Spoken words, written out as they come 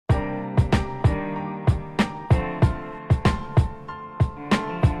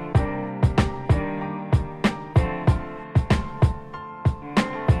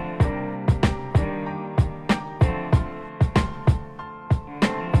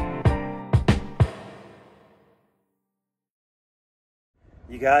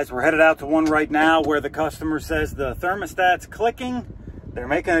You guys, we're headed out to one right now where the customer says the thermostat's clicking. They're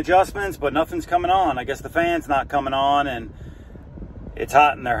making adjustments, but nothing's coming on. I guess the fan's not coming on and it's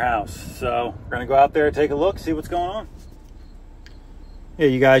hot in their house. So we're gonna go out there, take a look, see what's going on. Yeah,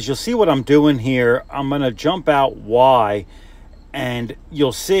 you guys, you'll see what I'm doing here. I'm gonna jump out Y, and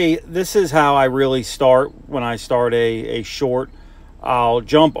you'll see this is how I really start when I start a short. I'll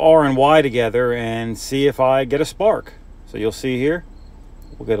jump R and Y together and see if I get a spark. So you'll see here,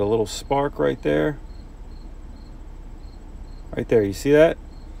 we'll get a little spark right there. Right there, you see that?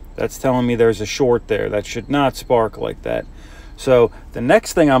 That's telling me there's a short there. That should not spark like that. So the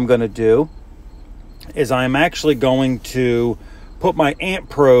next thing I'm gonna do is I'm actually going to put my amp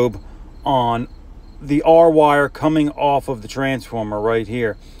probe on the R wire coming off of the transformer right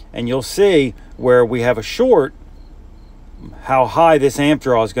here. And you'll see where we have a short, how high this amp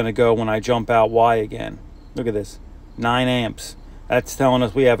draw is gonna go when I jump out Y again. Look at this, 9 amps. That's telling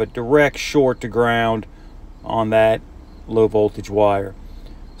us we have a direct short to ground on that low voltage wire.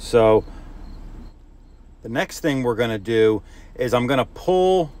 So the next thing we're going to do is I'm going to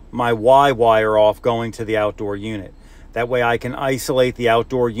pull my Y wire off going to the outdoor unit. That way I can isolate the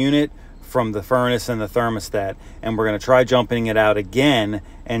outdoor unit from the furnace and the thermostat, and we're going to try jumping it out again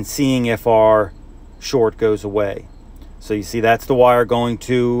and seeing if our short goes away. So you see that's the wire going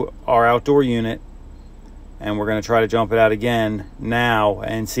to our outdoor unit, and we're going to try to jump it out again now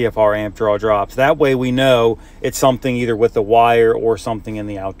and see if our amp draw drops. That way we know it's something either with the wire or something in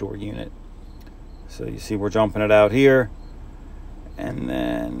the outdoor unit. So you see we're jumping it out here, and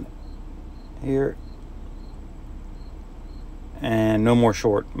then here, and no more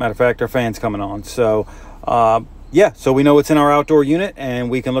short. Matter of fact, our fan's coming on. So yeah, so we know it's in our outdoor unit and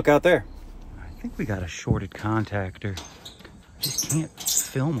we can look out there. I think we got a shorted contactor. Just can't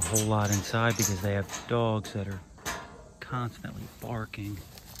film a whole lot inside because they have dogs that are constantly barking.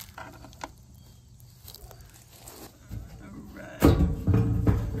 Alright,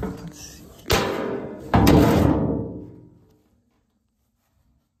 let's see. Got a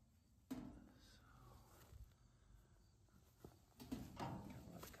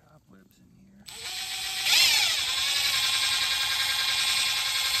lot of cobwebs in here.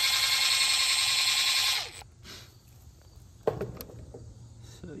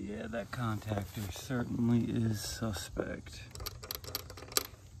 So yeah, that contactor certainly is suspect.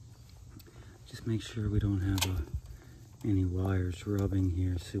 Just make sure we don't have any wires rubbing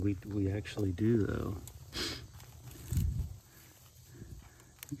here. So we actually do though.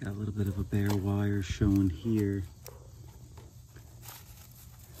 We got a little bit of a bare wire showing here.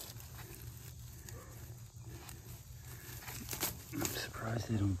 I'm surprised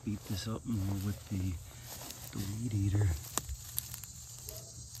they don't beat this up more with the weed eater.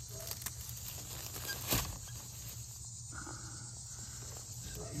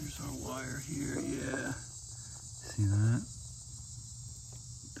 Wire here, yeah. See that?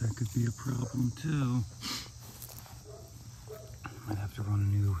 That could be a problem too. Might have to run a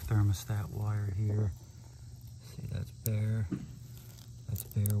new thermostat wire here. See, that's bare. That's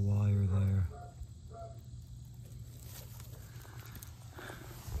bare wire there.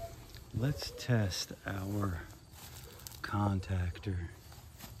 Let's test our contactor.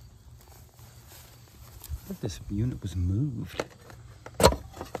 I thought this unit was moved.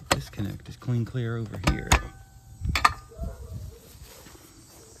 Disconnect is clear over here.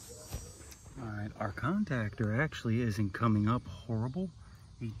 All right, our contactor actually isn't coming up horrible,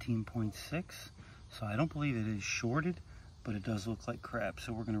 18.6. So I don't believe it is shorted, but it does look like crap.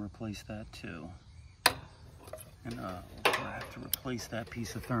 So we're gonna replace that too. And we'll have to replace that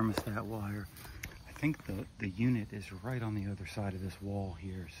piece of thermostat wire. I think the unit is right on the other side of this wall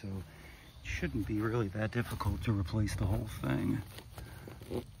here. So it shouldn't be really that difficult to replace the whole thing.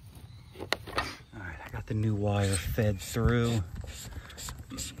 Alright, I got the new wire fed through.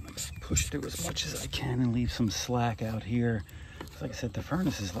 I'm just gonna push through as much as I can and leave some slack out here. Like I said, the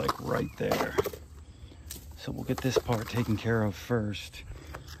furnace is like right there. So we'll get this part taken care of first.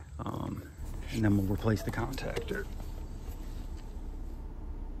 And then we'll replace the contactor.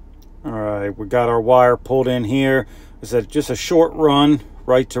 Alright, we got our wire pulled in here. It's just a short run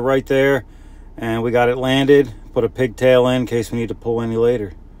right to right there. And we got it landed. Put a pigtail in case we need to pull any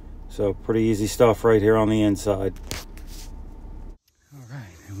later. So pretty easy stuff right here on the inside. All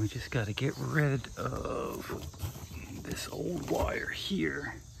right, and we just got to get rid of this old wire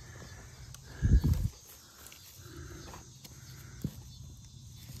here.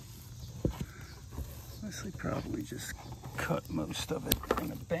 Honestly, probably just cut most of it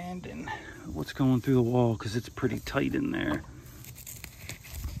and abandon what's going through the wall because it's pretty tight in there.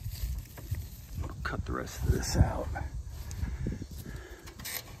 I'll cut the rest of this out.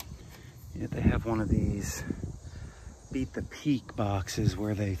 Yeah, they have one of these beat the peak boxes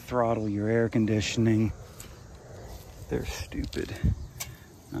where they throttle your air conditioning. They're stupid.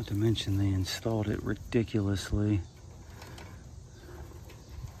 Not to mention they installed it ridiculously.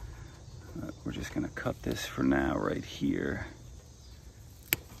 We're just gonna cut this for now right here.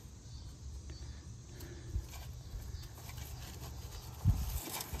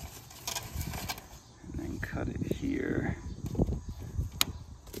 And then cut it here.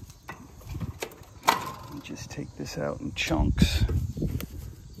 And just take this out in chunks.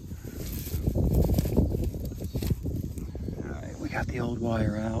 Alright, we got the old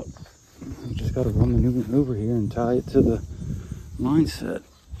wire out. We just gotta run the new one over here and tie it to the line set.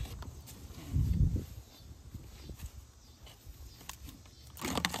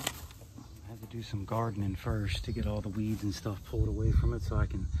 Do some gardening first to get all the weeds and stuff pulled away from it so I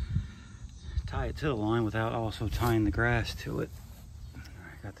can tie it to the line without also tying the grass to it.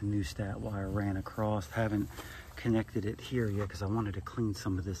 I got the new stat wire ran across. Haven't connected it here yet because I wanted to clean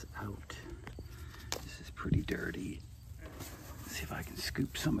some of this out. This is pretty dirty. Let's see if I can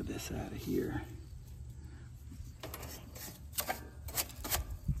scoop some of this out of here.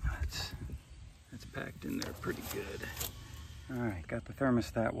 That's packed in there pretty good. All right, got the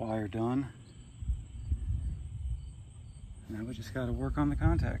thermostat wire done. Now we just got to work on the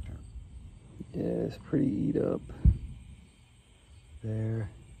contactor. Yeah, it's pretty eat up. There.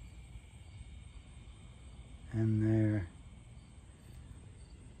 And there.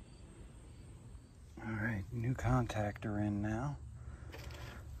 All right, new contactor in now.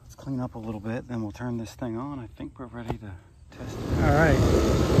 Let's clean up a little bit, then we'll turn this thing on. I think we're ready to test it. All right,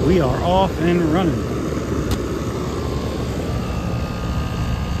 we are off and running.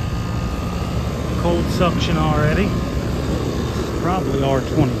 Cold suction already. Probably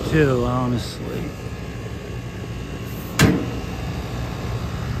R22, honestly.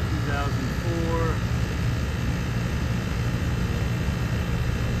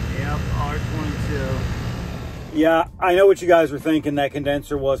 2004. Yep, R22. Yeah, I know what you guys were thinking. That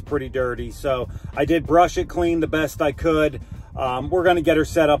condenser was pretty dirty, so I did brush it clean the best I could. We're going to get her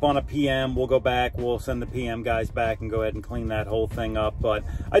set up on a PM. We'll go back. We'll send the PM guys back and go ahead and clean that whole thing up. But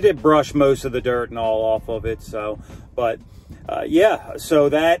I did brush most of the dirt and all off of it. So, but yeah, so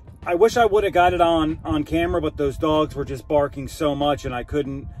that, I wish I would have got it on camera, but those dogs were just barking so much and I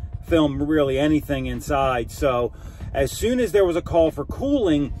couldn't film really anything inside. So as soon as there was a call for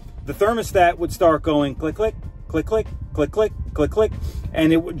cooling, the thermostat would start going click, click, click, click, click, click, click, click,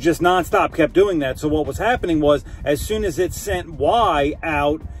 and it would just nonstop kept doing that. So what was happening was, as soon as it sent Y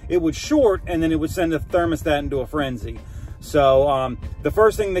out, it would short, and then it would send the thermostat into a frenzy. So the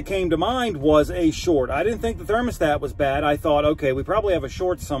first thing that came to mind was a short. I didn't think the thermostat was bad. I thought, okay, we probably have a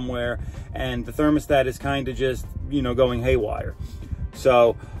short somewhere, and the thermostat is kind of just, you know, going haywire.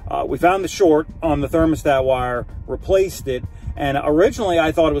 So we found the short on the thermostat wire, replaced it, and originally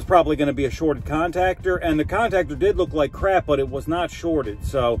I thought it was probably going to be a shorted contactor, and the contactor did look like crap, but it was not shorted.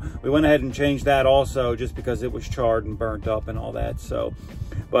 So we went ahead and changed that also, just because it was charred and burnt up and all that. So,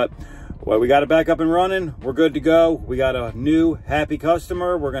 but well, we got it back up and running. We're good to go. We got a new happy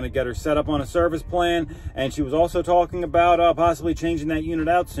customer. We're going to get her set up on a service plan, and she was also talking about possibly changing that unit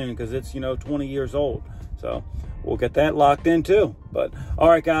out soon, because it's, you know, 20 years old. So we'll get that locked in too. But all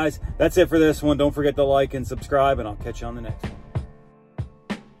right, guys, that's it for this one. Don't forget to like and subscribe, and I'll catch you on the next one.